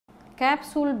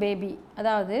Capsule baby,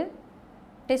 அதாவது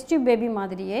test tube baby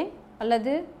மாதிரியே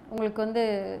அல்லது உங்களுக்கு வந்து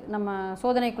நம்ம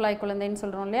சோதனை குழாய் குழந்தைன்னு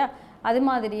சொல்கிறோம் இல்லையா, அது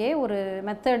மாதிரியே ஒரு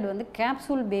மெத்தட் வந்து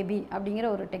கேப்சூல் பேபி அப்படிங்கிற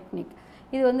ஒரு டெக்னிக்.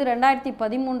 இது வந்து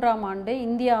 2013ஆம் ஆண்டு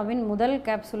இந்தியாவின் முதல்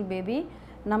கேப்சூல் பேபி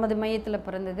நமது மையத்தில்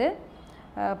பிறந்தது.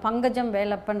 பங்கஜம்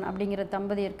வேலப்பன் அப்படிங்கிற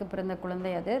தம்பதியருக்கு பிறந்த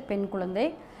குழந்தை, அது பெண் குழந்தை.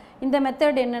 இந்த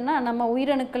மெத்தட் என்னென்னா, நம்ம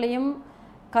உயிரணுக்களையும்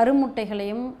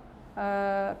கருமுட்டைகளையும்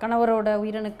கணவரோட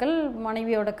உயிரணுக்கள்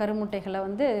மனைவியோட கருமுட்டைகளை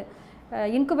வந்து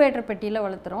இன்குபேட்டர் பெட்டியில்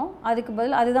வளர்த்துறோம். அதுக்கு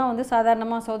பதில் அதுதான் வந்து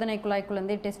சாதாரணமாக சோதனை குழாய்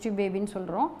குழந்தை டெஸ்ட் டியூப் பேபின்னு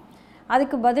சொல்கிறோம்.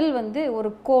 அதுக்கு பதில் வந்து ஒரு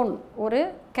கோன், ஒரு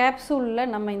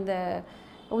கேப்சூலில் நம்ம இந்த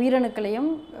உயிரணுக்களையும்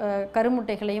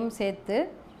கருமுட்டைகளையும் சேர்த்து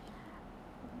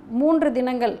 3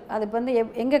 தினங்கள் அது வந்து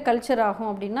எங்கே கல்ச்சர் ஆகும்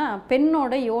அப்படின்னா,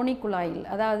 பெண்ணோட யோனி குழாயில்,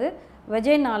 அதாவது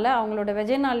வெஜைனால, அவங்களோட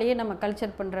வெஜைனாலேயே நம்ம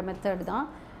கல்ச்சர் பண்ணுற மெத்தட் தான்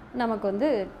நமக்கு வந்து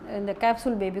இந்த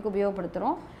கேப்சூல் பேபிக்கு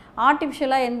உபயோகப்படுத்துகிறோம்.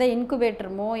 ஆர்டிஃபிஷியலாக எந்த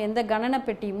இன்குபேட்டருமோ எந்த கணன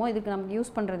பெட்டியுமோ இதுக்கு நமக்கு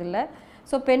யூஸ் பண்ணுறதில்ல.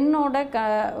 ஸோ பெண்ணோட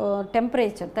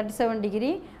டெம்பரேச்சர் 37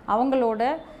 டிகிரி, அவங்களோட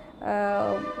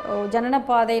ஜனன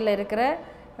பாதையில் இருக்கிற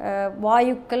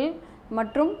வாயுக்கள்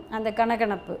மற்றும் அந்த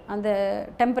கணக்கணப்பு, அந்த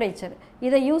டெம்பரேச்சர்,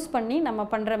 இதை யூஸ் பண்ணி நம்ம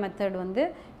பண்ணுற மெத்தட் வந்து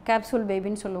கேப்சூல்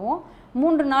பேபின்னு சொல்லுவோம்.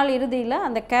 3 நாள் இறுதியில்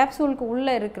அந்த கேப்சூலுக்கு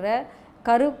உள்ளே இருக்கிற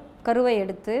கருவை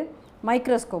எடுத்து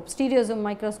மைக்ரோஸ்கோப், ஸ்டீரியோசோம்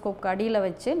மைக்ரோஸ்கோப்க்கு அடியில்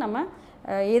வச்சு நம்ம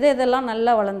இதெல்லாம்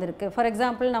நல்லா வளர்ந்துருக்கு. ஃபார்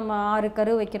எக்ஸாம்பிள் நம்ம 6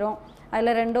 கரு வைக்கிறோம்,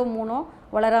 அதில் 2ஓ 3ஓ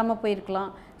வளராமல் போயிருக்கலாம்.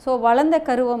 ஸோ வளர்ந்த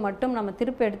கருவை மட்டும் நம்ம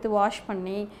திருப்பி எடுத்து வாஷ்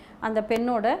பண்ணி அந்த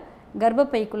பெண்ணோட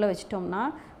கர்ப்பப்பைக்குள்ளே வச்சிட்டோம்னா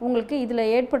உங்களுக்கு இதில்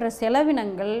ஏற்படுற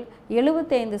செலவினங்கள்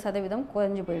 75%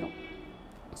 குறைஞ்சு போயிடும்.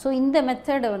 ஸோ இந்த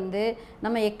மெத்தடை வந்து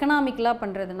நம்ம எக்கனாமிக்கலாக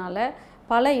பண்ணுறதுனால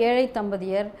பல ஏழை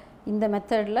தம்பதியர் இந்த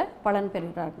மெத்தடில் பலன்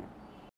பெறுகிறாங்க.